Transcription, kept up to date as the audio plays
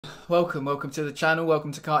welcome to the channel,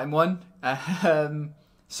 welcome to karting-1.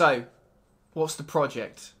 So, what's the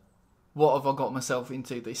project? What have I got myself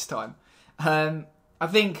into this time? I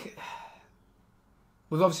think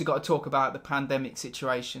we've obviously got to talk about the pandemic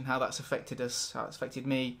situation, how that's affected us, how it's affected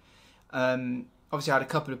me. Obviously I had a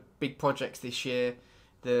couple of big projects this year,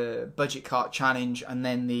 the budget kart challenge and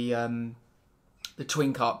then the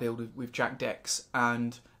TonyKart build with Jack Decks,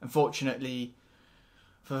 and unfortunately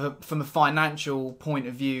from a financial point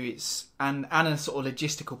of view, and a sort of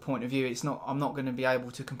logistical point of view, I'm not going to be able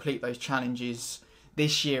to complete those challenges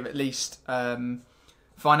this year at least.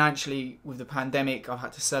 Financially, with the pandemic, I've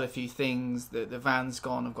had to sell a few things. The van's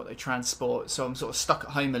gone. I've got no transport, so I'm sort of stuck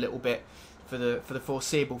at home a little bit for the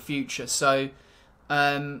foreseeable future. So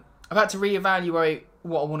I've had to reevaluate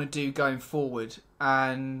what I want to do going forward,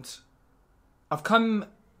 and I've come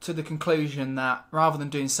to the conclusion that rather than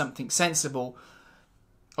doing something sensible,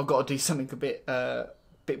 I've got to do something a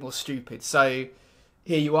bit more stupid. So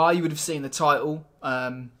here you are. You would have seen the title.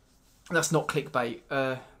 That's not clickbait.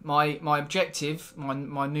 My objective,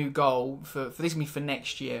 my new goal for this will be for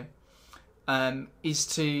next year, is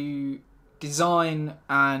to design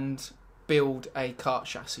and build a kart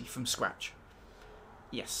chassis from scratch.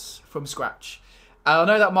 Yes, from scratch. I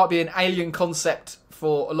know that might be an alien concept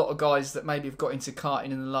for a lot of guys that maybe have got into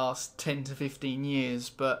karting in the last 10 to 15 years,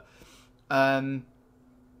 but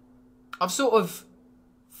I've sort of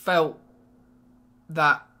felt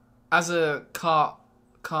that as a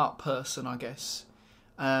kart person, I guess,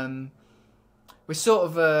 we're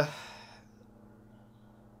sort of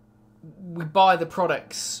we buy the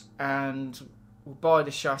products and we'll buy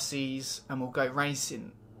the chassis and we'll go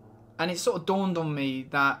racing, and it sort of dawned on me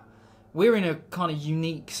that we're in a kind of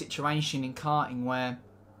unique situation in karting where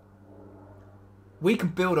we can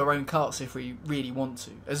build our own karts if we really want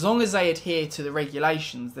to. As long as they adhere to the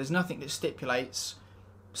regulations, there's nothing that stipulates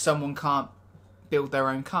someone can't build their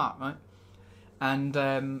own kart, right? And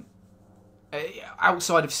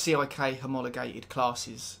outside of CIK homologated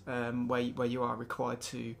classes, where you are required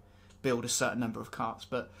to build a certain number of karts,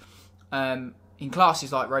 but in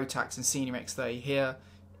classes like Rotax and Senior X30 here,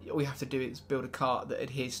 all we have to do is build a kart that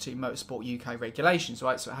adheres to Motorsport UK regulations,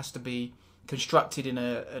 right? So it has to be constructed in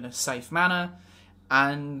a safe manner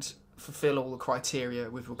and fulfill all the criteria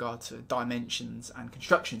with regard to dimensions and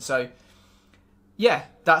construction. So yeah,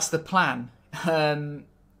 that's the plan.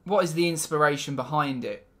 What is the inspiration behind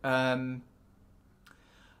it?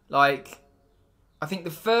 Like, I think the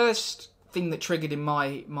first thing that triggered in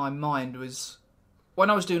my mind was when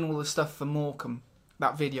I was doing all the stuff for Morecambe,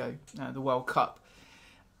 that video, the World Cup.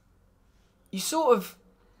 I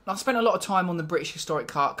spent a lot of time on the British Historic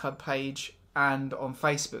Kart Club page and on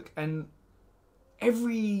Facebook, and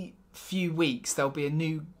every few weeks there'll be a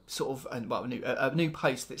new sort of, a new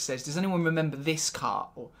post that says, does anyone remember this kart?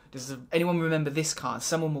 Or does anyone remember this car? And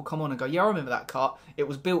someone will come on and go, yeah, I remember that kart. It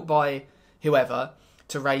was built by whoever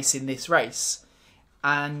to race in this race.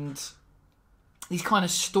 And these kind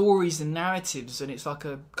of stories and narratives, and it's like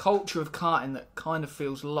a culture of karting that kind of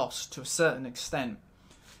feels lost to a certain extent.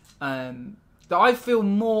 That I feel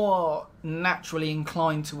more naturally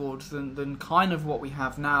inclined towards than kind of what we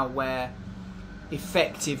have now, where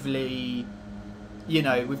effectively, you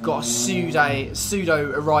know, we've got a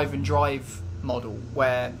pseudo arrive and drive model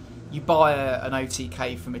where you buy an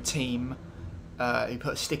OTK from a team, you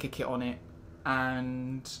put a sticker kit on it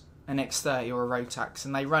and an X30 or a Rotax,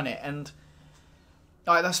 and they run it. And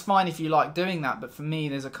that's fine if you like doing that, but for me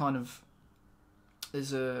there's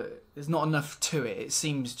not enough to it. It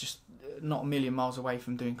seems just not a million miles away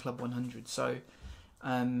from doing Club 100. So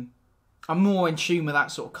I'm more in tune with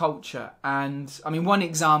that sort of culture. And I mean, one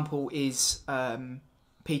example is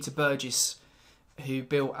Peter Burgess, who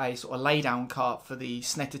built a sort of laydown kart for the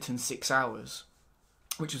Snetterton 6 Hours,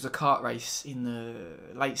 which was a kart race in the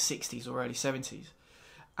late 60s or early 70s.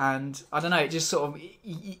 And I don't know, it just sort of,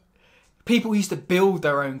 people used to build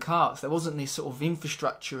their own karts. There wasn't this sort of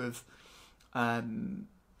infrastructure of,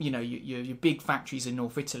 you know, your big factories in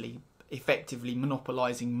North Italy effectively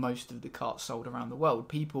monopolising most of the karts sold around the world.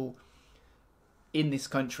 People in this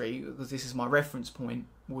country, because this is my reference point,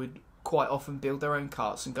 would quite often build their own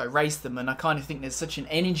karts and go race them. And I kind of think there's such an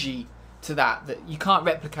energy to that you can't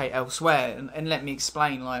replicate elsewhere. And let me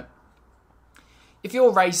explain. Like, if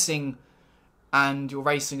you're racing and you're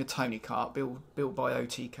racing a TonyKart built by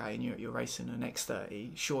OTK, and you're racing an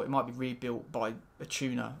X30, sure, it might be rebuilt by a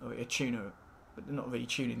tuner, but they're not really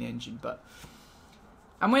tuning the engine.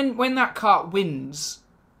 And when that kart wins,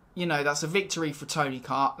 you know, that's a victory for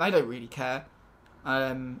TonyKart. They don't really care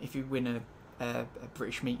if you win a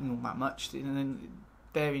British meeting all that much.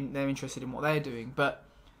 They're interested in what they're doing. But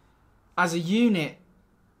as a unit,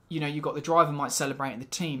 you've got the driver might celebrate the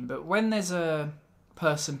team, but when there's a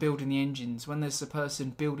person building the engines, when there's a person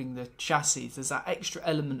building the chassis, there's that extra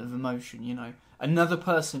element of emotion, another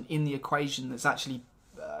person in the equation that's actually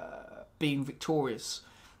being victorious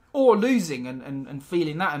or losing and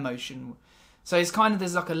feeling that emotion. So it's kind of,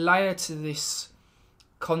 there's like a layer to this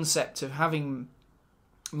concept of having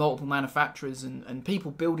multiple manufacturers and people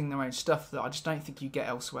building their own stuff that I just don't think you get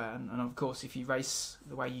elsewhere. And of course, if you race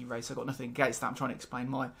the way you race, I've got nothing against that. I'm trying to explain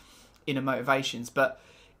my inner motivations, but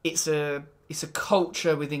it's a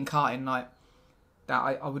culture within karting like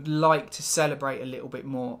that I would like to celebrate a little bit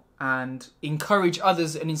more and encourage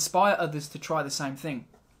others and inspire others to try the same thing.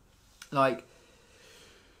 Like,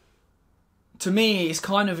 to me, it's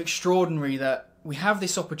kind of extraordinary that we have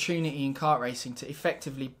this opportunity in kart racing to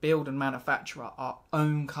effectively build and manufacture our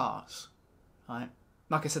own cars, right?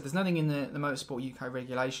 Like I said, there's nothing in the Motorsport UK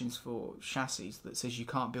regulations for chassis that says you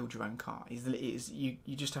can't build your own car. You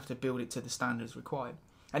just have to build it to the standards required.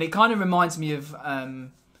 And it kind of reminds me of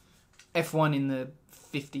F1 in the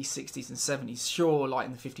 50s, 60s and 70s. Sure, like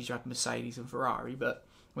in the 50s you had Mercedes and Ferrari, but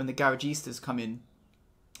when the garagistas come in,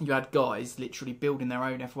 you had guys literally building their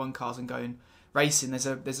own F1 cars and going racing. There's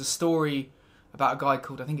a story about a guy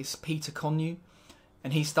called, I think it's Peter Connew,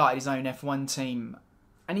 and he started his own F1 team,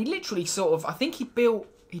 and he literally I think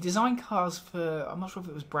he designed cars for, I'm not sure if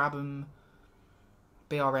it was Brabham,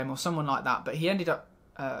 BRM or someone like that, but he ended up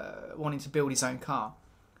wanting to build his own car.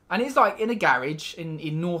 And it's like in a garage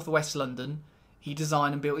in northwest London, he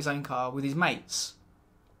designed and built his own car with his mates.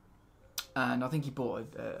 And I think he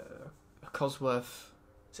bought a Cosworth,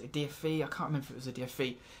 is it a DFV? I can't remember if it was a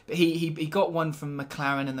DFV. But he got one from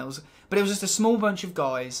McLaren, and but it was just a small bunch of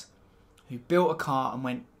guys who built a car and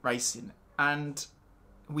went racing. And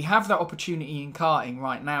we have that opportunity in karting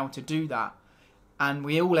right now to do that. And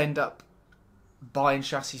we all end up buying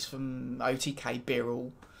chassis from OTK,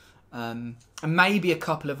 Birrell, and maybe a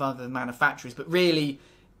couple of other manufacturers. But really,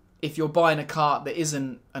 if you're buying a kart that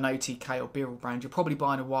isn't an OTK or Birrell brand, you're probably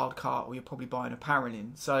buying a wild kart or you're probably buying a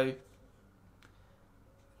Paralin. So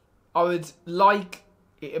I would like,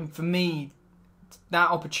 for me, that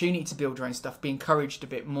opportunity to build your own stuff be encouraged a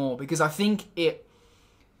bit more, because I think it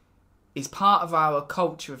is part of our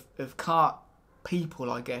culture of kart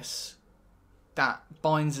people, I guess, that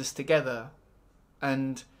binds us together.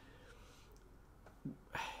 And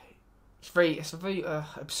it's a very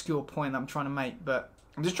obscure point that I'm trying to make, but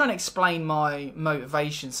I'm just trying to explain my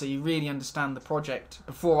motivation so you really understand the project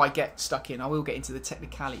before I get stuck in. I will get into the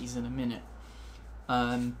technicalities in a minute.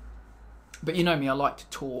 But you know me, I like to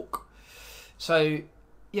talk. So,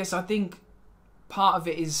 yes, I think part of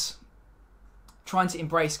it is trying to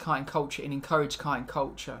embrace karting culture and encourage karting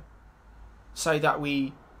culture so that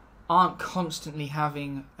we aren't constantly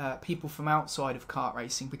having people from outside of kart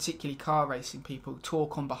racing, particularly car racing people,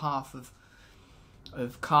 talk on behalf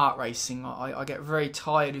of kart racing. I get very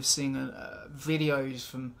tired of seeing videos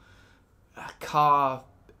from car.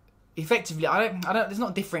 Effectively, there's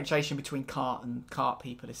not a differentiation between kart and kart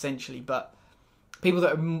people, essentially, but people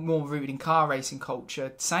that are more rooted in car racing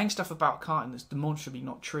culture saying stuff about karting that's demonstrably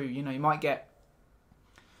not true. You might get,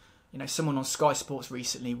 someone on Sky Sports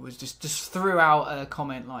recently was just threw out a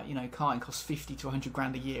comment like, karting costs 50 to 100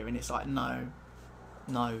 grand a year, and it's like, no.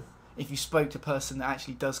 If you spoke to a person that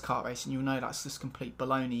actually does kart racing, you'll know that's just complete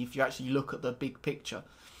baloney. If you actually look at the big picture,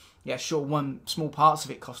 yeah, sure, small parts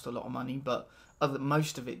of it cost a lot of money, but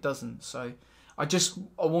most of it doesn't. So I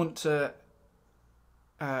want to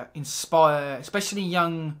inspire, especially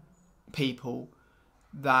young people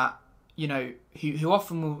that, who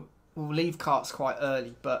often will leave karts quite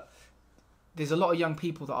early, but there's a lot of young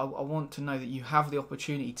people that I want to know that you have the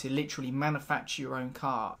opportunity to literally manufacture your own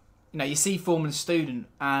car. You see Formula Student,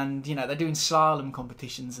 and they're doing slalom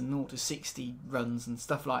competitions and 0 to 60 runs and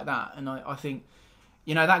stuff like that, and I think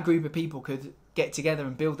that group of people could get together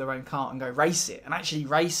and build their own kart and go race it, and actually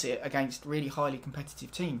race it against really highly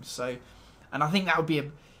competitive teams. So, and I think that would be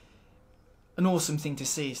an awesome thing to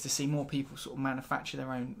see, is to see more people sort of manufacture their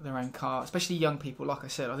own car, especially young people. Like I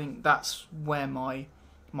said, I think that's where my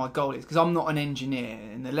goal is, because I'm not an engineer,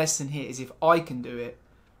 and the lesson here is if I can do it,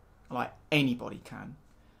 like, anybody can.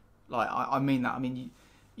 Like, I mean that. I mean,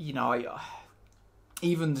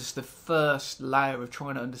 even just the first layer of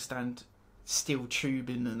trying to understand steel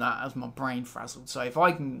tubing and that has my brain frazzled. So if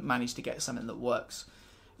I can manage to get something that works,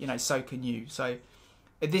 so can you. So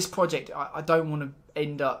at this project, I don't want to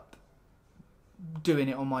end up doing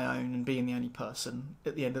it on my own and being the only person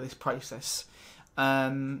at the end of this process.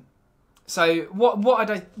 So what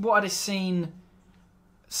had I seen?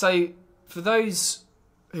 So for those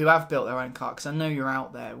who have built their own car, because I know you're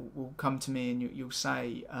out there, will come to me and you'll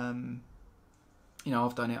say, you know,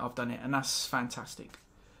 I've done it, and that's fantastic.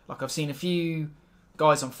 Like, I've seen a few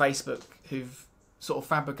guys on Facebook who've sort of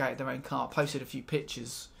fabricated their own kart, posted a few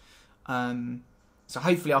pictures. So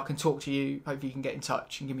hopefully I can talk to you. Hopefully you can get in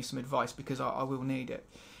touch and give me some advice, because I will need it.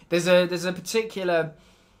 There's a particular,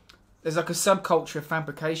 there's like a subculture of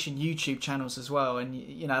fabrication YouTube channels as well, and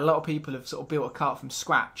you know, a lot of people have sort of built a kart from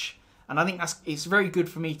scratch, and I think it's very good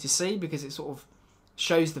for me to see, because it sort of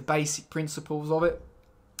shows the basic principles of it.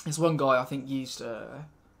 There's one guy I think used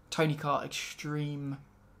TonyKart Extreme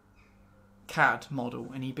CAD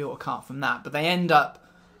model, and he built a kart from that, but they end up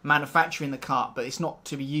manufacturing the kart, but it's not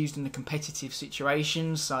to be used in a competitive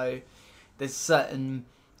situation. So there's certain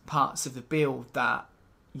parts of the build that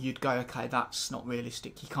you'd go, okay, that's not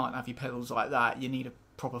realistic, you can't have your pedals like that, you need a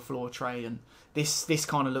proper floor tray, and this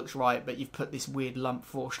kind of looks right, but you've put this weird lump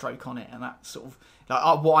 4-stroke on it, and that sort of,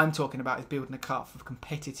 like, what I'm talking about is building a kart for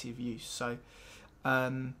competitive use. So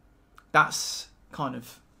that's kind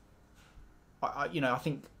of, you know, I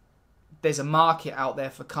think there's a market out there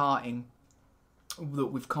for karting that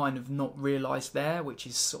we've kind of not realised there, which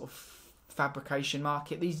is sort of fabrication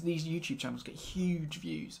market. These YouTube channels get huge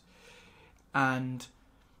views, and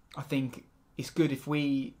I think it's good if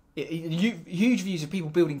huge views of people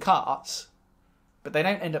building karts, but they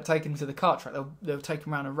don't end up taking them to the kart track. They'll take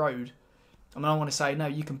them around a road. I mean, I want to say, no,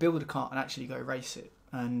 you can build a kart and actually go race it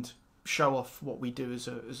and show off what we do as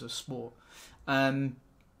a sport. And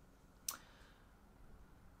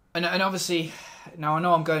obviously, now I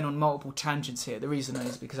know I'm going on multiple tangents here. The reason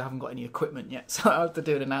is because I haven't got any equipment yet, so I have to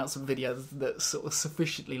do an announcement video that's sort of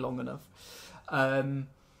sufficiently long enough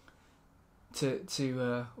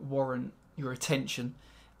to warrant your attention.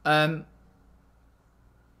 I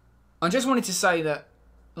just wanted to say that,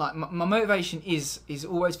 like, my motivation is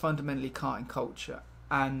always fundamentally karting culture,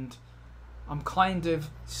 and I'm kind of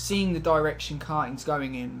seeing the direction karting's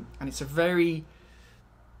going in, and it's a very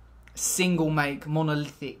single make,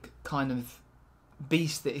 monolithic kind of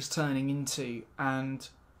beast that it's turning into, and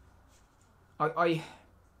I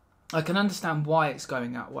can understand why it's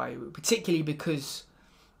going that way, particularly because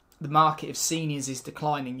the market of seniors is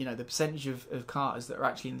declining. You know, the percentage of karters that are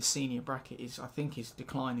actually in the senior bracket is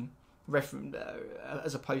declining,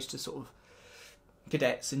 as opposed to sort of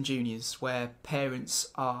cadets and juniors, where parents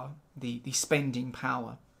are the spending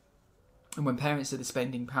power. And when parents are the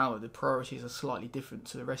spending power, the priorities are slightly different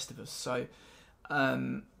to the rest of us. So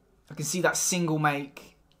I can see that single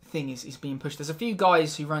make thing is being pushed. There's a few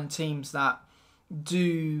guys who run teams that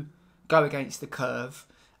do go against the curve,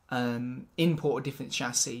 import a different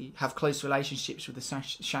chassis, have close relationships with the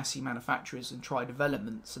chassis manufacturers, and try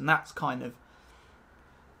developments. And that's kind of,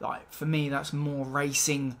 like, for me, that's more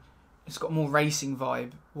racing. It's got more racing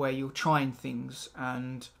vibe, where you're trying things,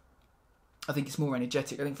 and I think it's more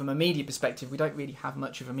energetic. I think from a media perspective, we don't really have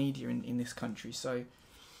much of a media in this country, so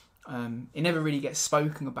it never really gets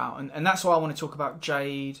spoken about. And that's why I want to talk about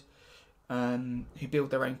Jade, who build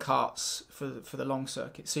their own karts for the long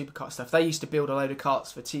circuit superkart stuff. They used to build a load of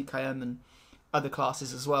karts for TKM and other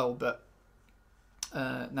classes as well, but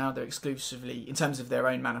now they're exclusively, in terms of their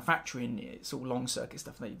own manufacturing, it's all long circuit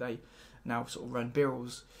stuff. They now sort of run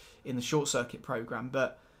Birrells in the short circuit program.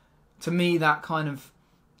 But to me, that kind of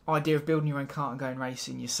idea of building your own kart and going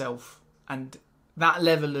racing yourself, and that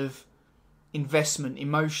level of investment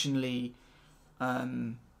emotionally,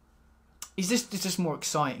 it's just more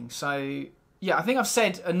exciting. So yeah, I think I've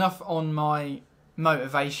said enough on my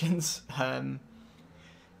motivations and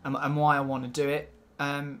why I want to do it,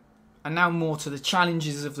 and now more to the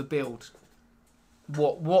challenges of the build.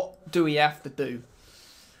 What do we have to do?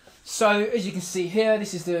 So as you can see here,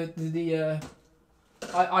 this is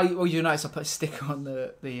well, you notice I put a sticker on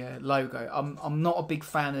the logo. I'm not a big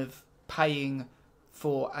fan of paying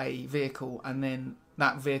for a vehicle and then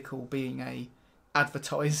that vehicle being a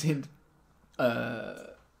advertising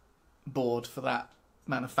board for that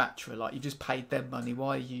manufacturer. Like, you just paid them money.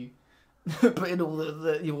 Why are you putting all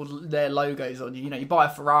their logos on you? You know, you buy a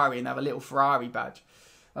Ferrari and have a little Ferrari badge.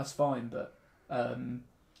 That's fine, but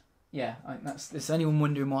yeah, I think there's anyone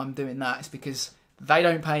wondering why I'm doing that, it's because they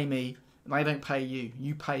don't pay me. They don't pay you.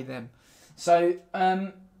 You pay them. So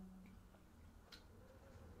the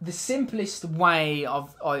simplest way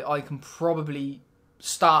I can probably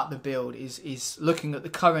start the build is looking at the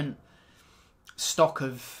current stock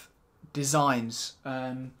of designs.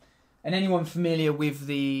 And anyone familiar with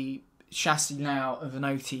the chassis layout of an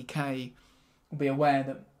OTK will be aware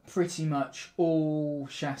that pretty much all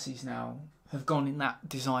chassis now have gone in that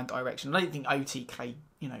design direction. I don't think OTK,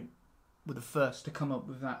 were the first to come up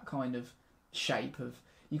with that kind of shape of,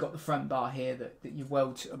 you got the front bar here that you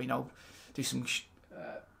weld to. I mean, I'll do some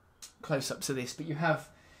close-ups of this, but you have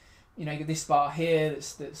you know, you get this bar here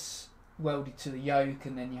that's welded to the yoke,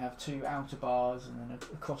 and then you have 2 outer bars and then a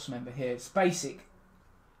cross member here. It's basic,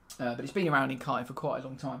 but it's been around in karting for quite a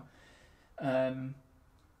long time.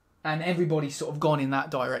 And everybody's sort of gone in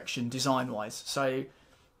that direction design-wise. So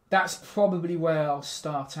that's probably where I'll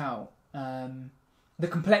start out. The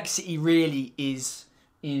complexity really is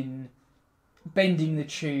in bending the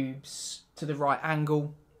tubes to the right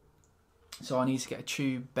angle. So I need to get a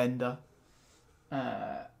tube bender.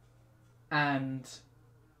 And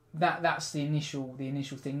that's the initial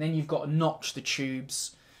thing. Then you've got to notch the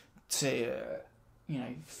tubes to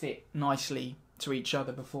fit nicely to each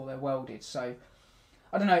other before they're welded. So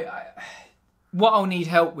I don't know what I'll need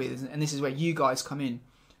help with, and this is where you guys come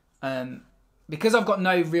in. Because I've got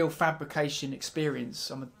no real fabrication experience,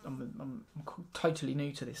 I'm totally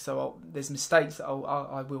new to this, so there's mistakes that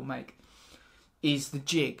I will make. Is the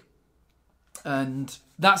jig, and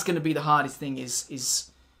that's going to be the hardest thing.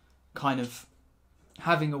 Is kind of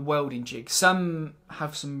having a welding jig. Some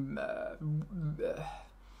have some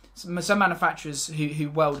manufacturers who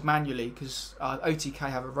weld manually, because OTK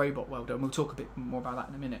have a robot welder, and we'll talk a bit more about that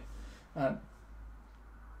in a minute.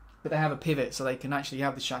 But they have a pivot, so they can actually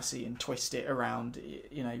have the chassis and twist it around,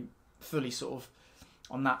 fully sort of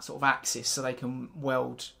on that sort of axis, so they can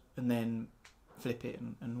weld and then flip it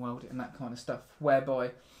and weld it and that kind of stuff.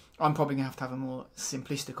 Whereby I'm probably going to have a more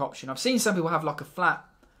simplistic option. I've seen some people have like a flat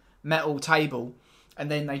metal table,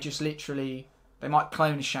 and then they just literally, they might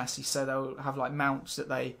clone a chassis, so they'll have like mounts that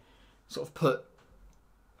they sort of put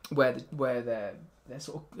where their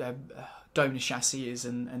sort of their donor chassis is,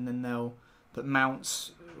 and then they'll put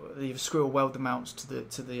mounts, either screw or weld the mounts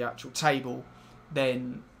to the actual table,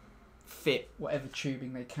 then fit whatever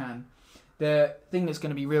tubing they can. The thing that's going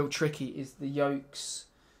to be real tricky is the yokes,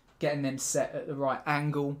 getting them set at the right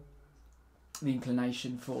angle, the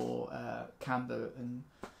inclination for camber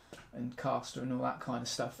and caster and all that kind of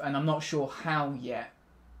stuff. And I'm not sure how yet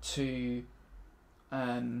to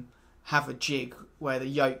have a jig where the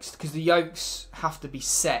yokes, because the yokes have to be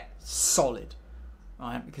set solid,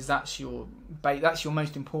 right? Because that's your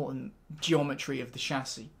most important geometry of the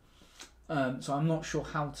chassis. So I'm not sure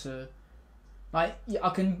how to. I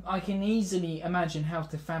can easily imagine how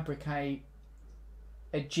to fabricate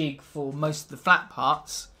a jig for most of the flat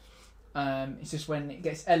parts. It's just when it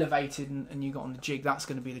gets elevated and you got on the jig, that's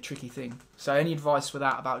going to be the tricky thing. So any advice for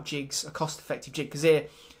that about jigs, a cost-effective jig? Because here,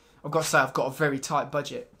 I've got to say, I've got a very tight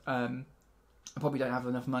budget. I probably don't have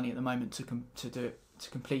enough money at the moment to do it, to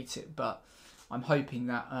complete it, but I'm hoping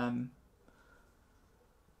that I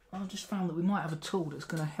just found that we might have a tool that's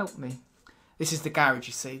going to help me. This is the garage,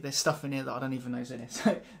 you see. There's stuff in here that I don't even know is in it.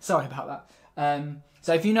 So sorry about that.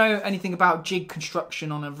 So if you know anything about jig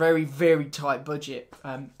construction on a very, very tight budget,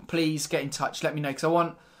 please get in touch. Let me know,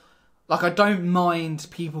 because I don't mind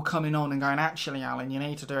people coming on and going, actually, Alan, you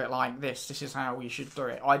need to do it like this. This is how we should do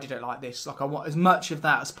it. I did it like this. Like, I want as much of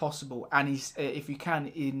that as possible, and if you can,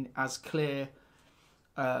 in as clear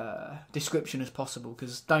description as possible,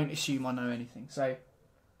 because don't assume I know anything. So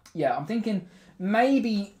yeah, I'm thinking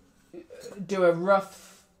maybe do a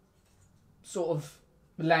rough sort of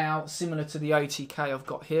layout similar to the OTK I've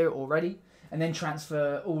got here already, and then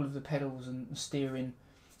transfer all of the pedals and steering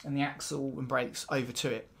and the axle and brakes over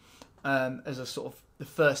to it as a sort of the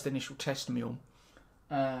first initial test mule.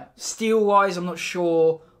 Steel wise, I'm not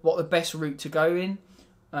sure what the best route to go in,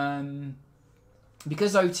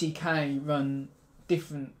 because OTK run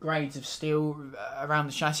different grades of steel around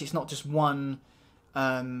the chassis. It's not just one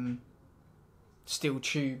steel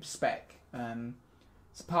tube spec.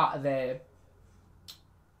 It's part of their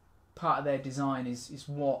design is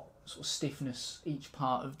what sort of stiffness each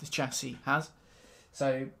part of the chassis has.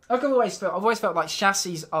 So I've always felt like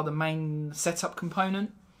chassis are the main setup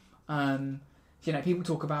component. People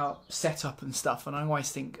talk about setup and stuff, and I always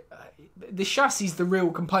think the chassis is the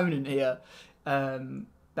real component here that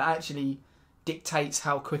actually dictates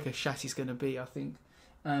how quick a chassis is going to be, I think.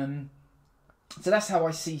 So that's how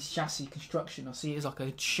I see chassis construction. I see it as like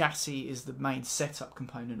a chassis is the main setup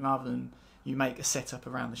component, rather than you make a setup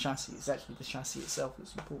around the chassis. It's actually the chassis itself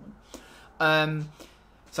that's important.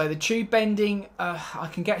 So the tube bending, I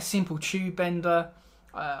can get a simple tube bender.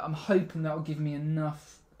 I'm hoping that will give me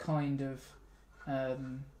enough kind of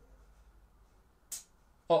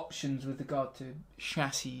options with regard to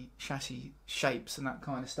chassis shapes and that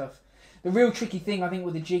kind of stuff. The real tricky thing, I think,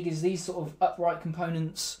 with the jig is these sort of upright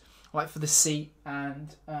components, like for the seat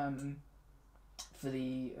and for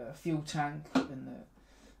the fuel tank and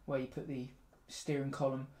where you put the steering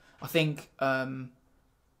column. I think,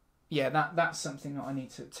 that's something that I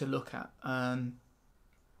need to look at.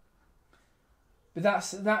 But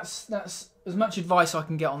that's as much advice I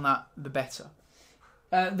can get on that, the better.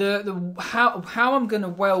 How I'm going to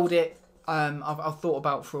weld it, I've thought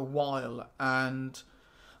about for a while, and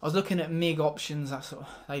I was looking at MIG options.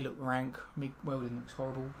 They look rank. MIG welding looks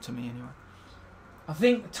horrible to me anyway. I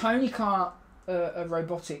think TonyKart are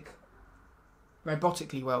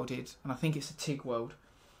robotically welded, and I think it's a TIG weld.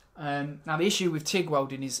 Now the issue with TIG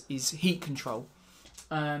welding is heat control.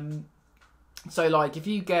 So like if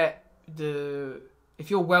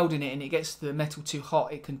you're welding it and it gets the metal too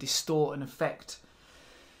hot, it can distort and affect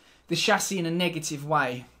the chassis in a negative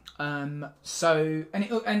way. And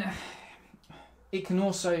it can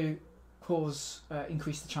also cause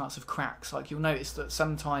increase the chance of cracks. Like you'll notice that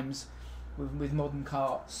sometimes with modern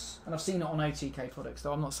karts, and I've seen it on OTK products,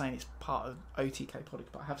 though I'm not saying it's part of OTK products,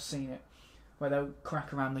 but I have seen it where they'll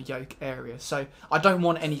crack around the yoke area. So I don't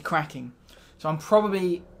want any cracking. So I'm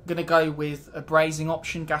probably going to go with a brazing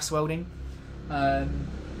option, gas welding. I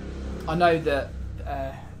know that,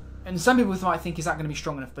 and some people might think, is that going to be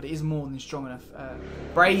strong enough? But it is more than strong enough.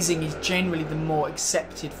 Brazing is generally the more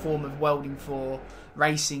accepted form of welding for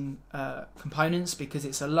racing components because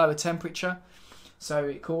it's a lower temperature. So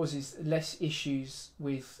it causes less issues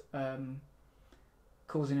with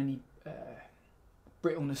causing any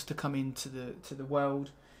brittleness to come into the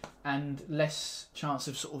weld, and less chance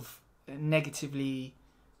of sort of negatively,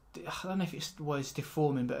 I don't know if the word's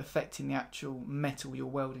deforming, but affecting the actual metal you're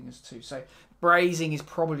welding as to. So brazing is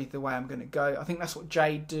probably the way I'm going to go. I think that's what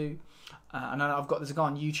Jade do. I know there's a guy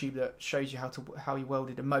on YouTube that shows you how he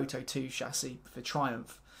welded a Moto 2 chassis for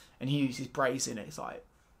Triumph, and he uses brazing.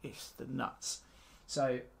 It's the nuts.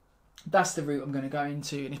 So that's the route I'm going to go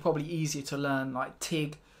into, and it's probably easier to learn. Like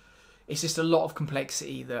TIG, it's just a lot of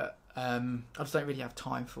complexity that I just don't really have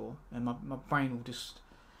time for, and my brain will just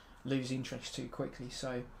lose interest too quickly.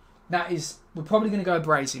 So we're probably going to go a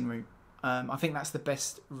brazing route. I think that's the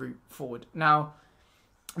best route forward. Now,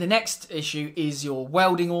 the next issue is your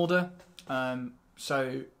welding order.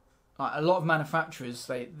 So like a lot of manufacturers,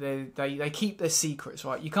 they keep their secrets,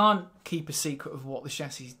 right? You can't keep a secret of what the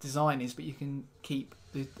chassis design is, but you can keep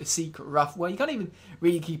the secret rough. Well, you can't even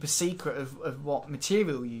really keep a secret of what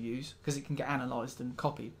material you use because it can get analysed and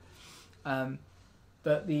copied.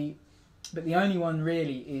 But the only one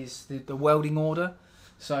really is the welding order.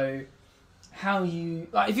 So how you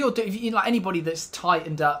if you like anybody that's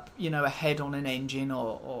tightened up, a head on an engine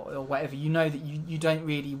or whatever, you know that you don't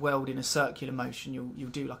really weld in a circular motion. You'll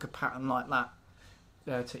do like a pattern like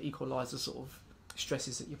that to equalise the sort of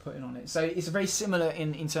stresses that you're putting on it. So it's very similar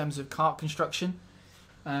in terms of kart construction.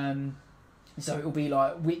 So it will be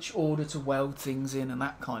like which order to weld things in and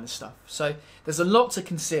that kind of stuff. So there's a lot to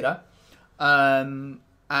consider, and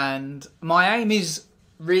my aim is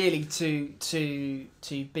really to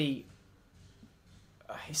be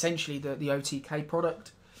essentially the OTK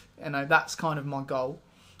product. That's kind of my goal.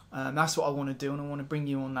 That's what I want to do, and I want to bring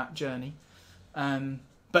you on that journey.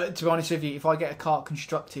 But to be honest with you, if I get a kart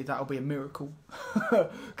constructed, that'll be a miracle.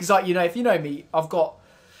 Because if you know me, I've got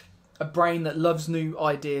a brain that loves new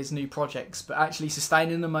ideas, new projects, but actually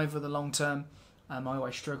sustaining them over the long term, I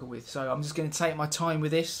always struggle with. So I'm just going to take my time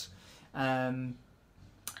with this, and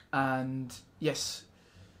yes,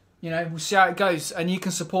 we'll see how it goes. And you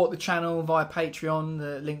can support the channel via Patreon,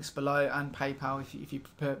 the links below, and PayPal if you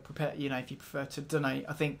prefer to donate.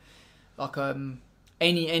 I think like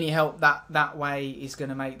any help that way is going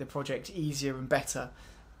to make the project easier and better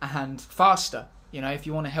and faster. If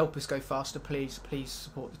you want to help us go faster, please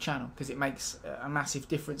support the channel, because it makes a massive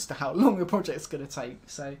difference to how long the project's going to take.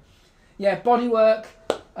 So, yeah, bodywork.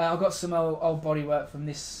 I've got some old bodywork from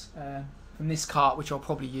this kart, which I'll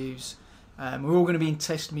probably use. We're all going to be in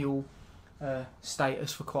test mule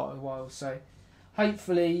status for quite a while, so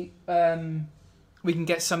hopefully we can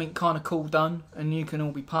get something kind of cool done, and you can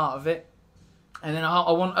all be part of it. And then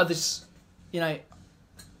I want others,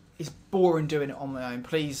 it's boring doing it on my own.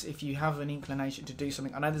 Please, if you have an inclination to do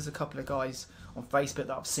something, I know there's a couple of guys on Facebook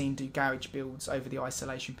that I've seen do garage builds over the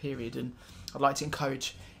isolation period, and I'd like to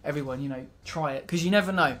encourage everyone, try it, because you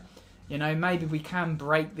never know. Maybe we can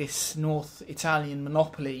break this North Italian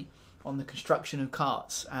monopoly on the construction of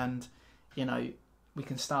karts, and we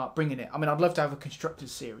can start bringing it. I mean, I'd love to have a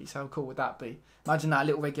constructors series. How cool would that be? Imagine that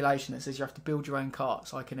little regulation that says you have to build your own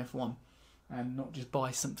karts like an F1 and not just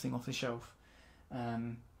buy something off the shelf.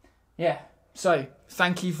 Yeah, so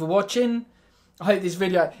thank you for watching. I hope this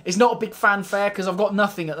video is not a big fanfare because I've got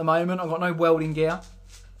nothing at the moment. I've got no welding gear.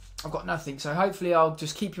 I've got nothing. So hopefully I'll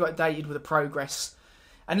just keep you updated with the progress.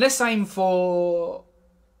 And let's aim for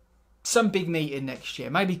some big meeting next year.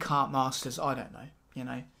 Maybe Kart Masters. I don't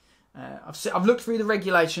know. I've looked through the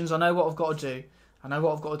regulations. I know what I've got to do. I know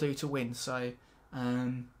what I've got to do to win. So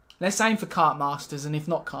Let's aim for kart masters, and if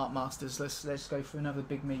not kart masters, let's go for another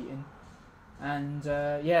big meeting. And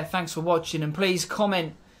yeah, thanks for watching, and please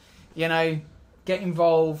comment. You know, get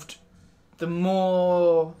involved. The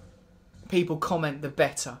more people comment, the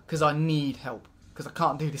better, because I need help, because I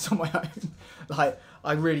can't do this on my own. Like,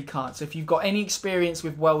 I really can't. So if you've got any experience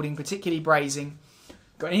with welding, particularly brazing,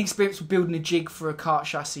 got any experience with building a jig for a kart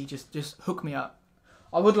chassis, just hook me up.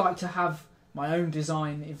 I would like to have my own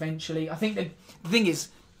design eventually. I think the thing is,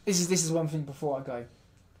 this is one thing before I go.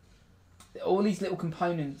 All these little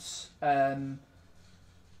components,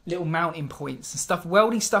 little mounting points and stuff,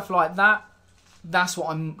 welding stuff like that, that's what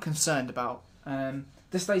I'm concerned about.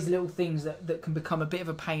 Just those little things that can become a bit of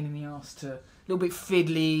a pain in the arse, a little bit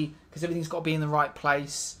fiddly, because everything's got to be in the right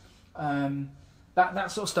place.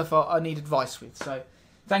 That sort of stuff I need advice with. So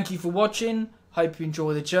thank you for watching. Hope you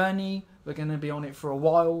enjoy the journey. We're going to be on it for a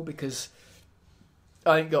while, because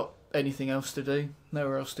I ain't got anything else to do,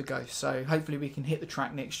 nowhere else to go. So hopefully we can hit the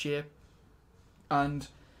track next year. And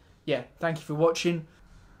yeah, thank you for watching.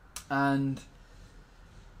 And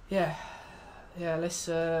yeah, let's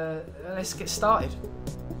get started.